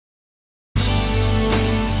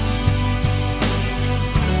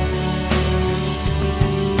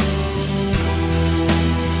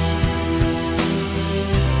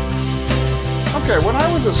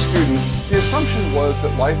a student, the assumption was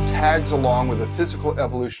that life tags along with the physical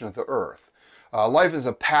evolution of the Earth. Life is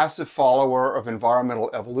a passive follower of environmental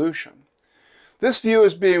evolution. This view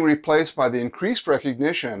is being replaced by the increased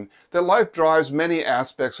recognition that life drives many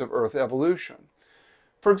aspects of Earth evolution.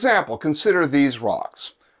 For example, consider these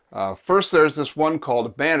rocks. First, there's this one called a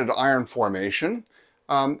banded iron formation,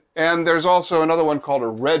 and there's also another one called a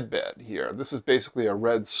red bed here. This is basically a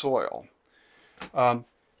red soil.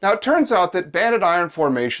 Now, it turns out that banded iron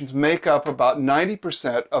formations make up about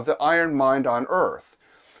 90% of the iron mined on Earth.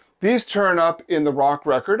 These turn up in the rock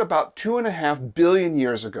record about 2.5 billion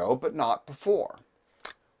years ago, but not before.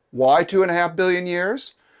 Why 2.5 billion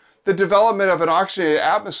years? The development of an oxygenated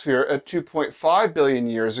atmosphere at 2.5 billion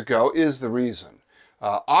years ago is the reason.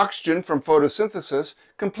 Oxygen from photosynthesis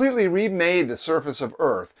completely remade the surface of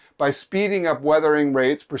Earth by speeding up weathering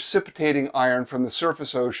rates, precipitating iron from the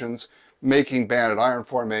surface oceans, making banded iron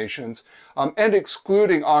formations, and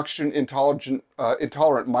excluding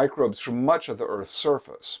oxygen-intolerant microbes from much of the Earth's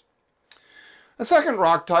surface. A second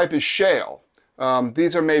rock type is shale.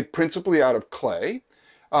 These are made principally out of clay,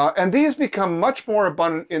 and these become much more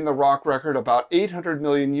abundant in the rock record about 800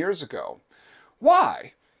 million years ago.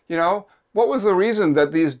 Why? What was the reason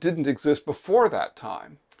that these didn't exist before that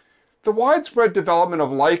time? The widespread development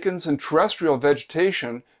of lichens and terrestrial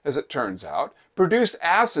vegetation, as it turns out, produced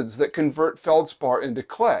acids that convert feldspar into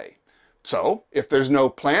clay. So, if there's no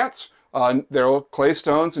plants, clay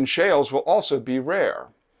stones and shales will also be rare.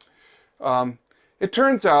 It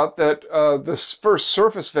turns out that the first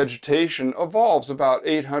surface vegetation evolves about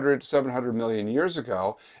 800 to 700 million years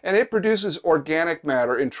ago, and it produces organic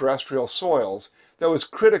matter in terrestrial soils that was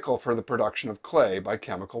critical for the production of clay by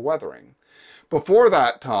chemical weathering. Before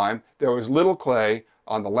that time, there was little clay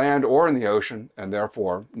on the land or in the ocean, and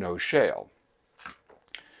therefore no shale.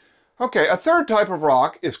 Okay, a third type of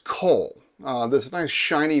rock is coal, this nice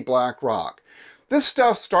shiny black rock. This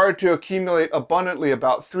stuff started to accumulate abundantly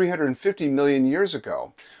about 350 million years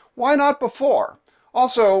ago. Why not before?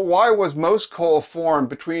 Also, why was most coal formed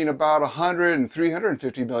between about 100 and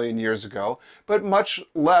 350 million years ago, but much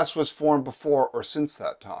less was formed before or since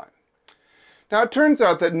that time? Now, it turns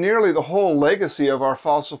out that nearly the whole legacy of our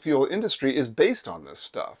fossil fuel industry is based on this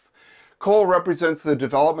stuff. Coal represents the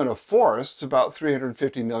development of forests about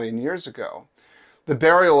 350 million years ago. The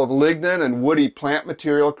burial of lignin and woody plant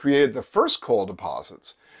material created the first coal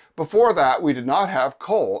deposits. Before that, we did not have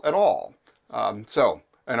coal at all.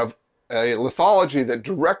 A lithology that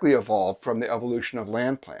directly evolved from the evolution of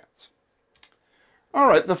land plants. All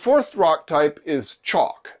right, the fourth rock type is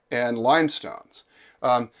chalk and limestones.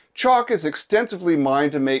 Chalk is extensively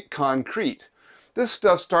mined to make concrete. This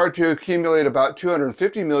stuff started to accumulate about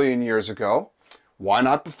 250 million years ago. Why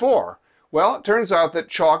not before? Well, it turns out that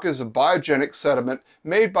chalk is a biogenic sediment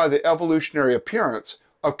made by the evolutionary appearance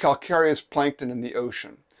of calcareous plankton in the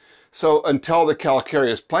ocean. So until the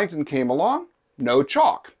calcareous plankton came along, no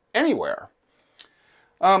chalk anywhere.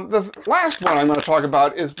 The last one I'm going to talk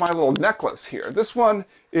about is my little necklace here. This one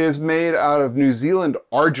is made out of New Zealand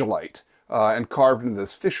argillite and carved into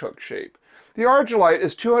this fishhook shape. The argillite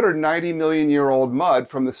is 290 million year old mud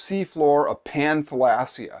from the seafloor of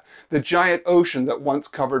Pan-Thalassiya, the giant ocean that once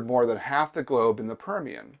covered more than half the globe in the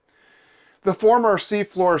Permian. The former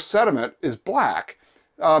seafloor sediment is black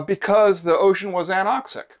because the ocean was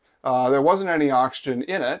anoxic. There wasn't any oxygen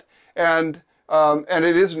in it, and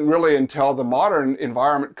it isn't really until the modern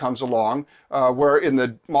environment comes along where in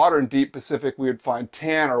the modern deep Pacific we would find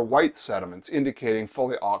tan or white sediments indicating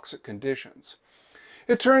fully oxic conditions.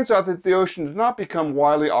 It turns out that the ocean did not become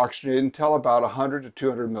widely oxygenated until about 100 to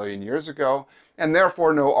 200 million years ago, and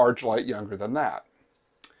therefore no argillite younger than that.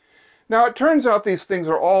 Now, it turns out these things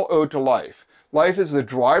are all owed to life. Life is the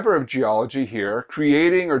driver of geology here,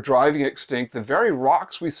 creating or driving extinct the very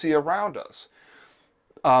rocks we see around us.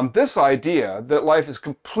 This idea that life has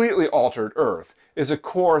completely altered Earth is a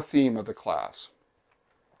core theme of the class.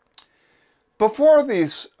 Beyond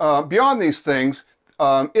these things,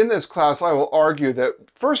 in this class, I will argue that,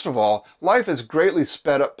 first of all, life has greatly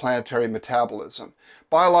sped up planetary metabolism.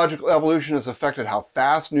 Biological evolution has affected how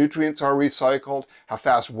fast nutrients are recycled, how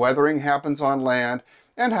fast weathering happens on land,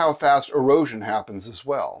 and how fast erosion happens as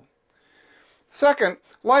well. Second,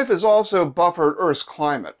 life has also buffered Earth's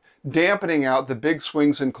climate, dampening out the big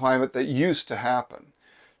swings in climate that used to happen.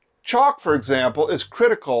 Chalk, for example, is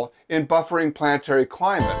critical in buffering planetary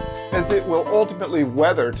climate, as it will ultimately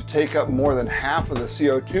weather to take up more than half of the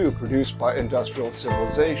CO2 produced by industrial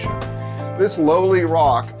civilization. This lowly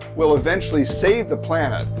rock will eventually save the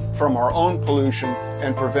planet from our own pollution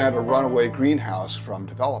and prevent a runaway greenhouse from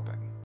developing.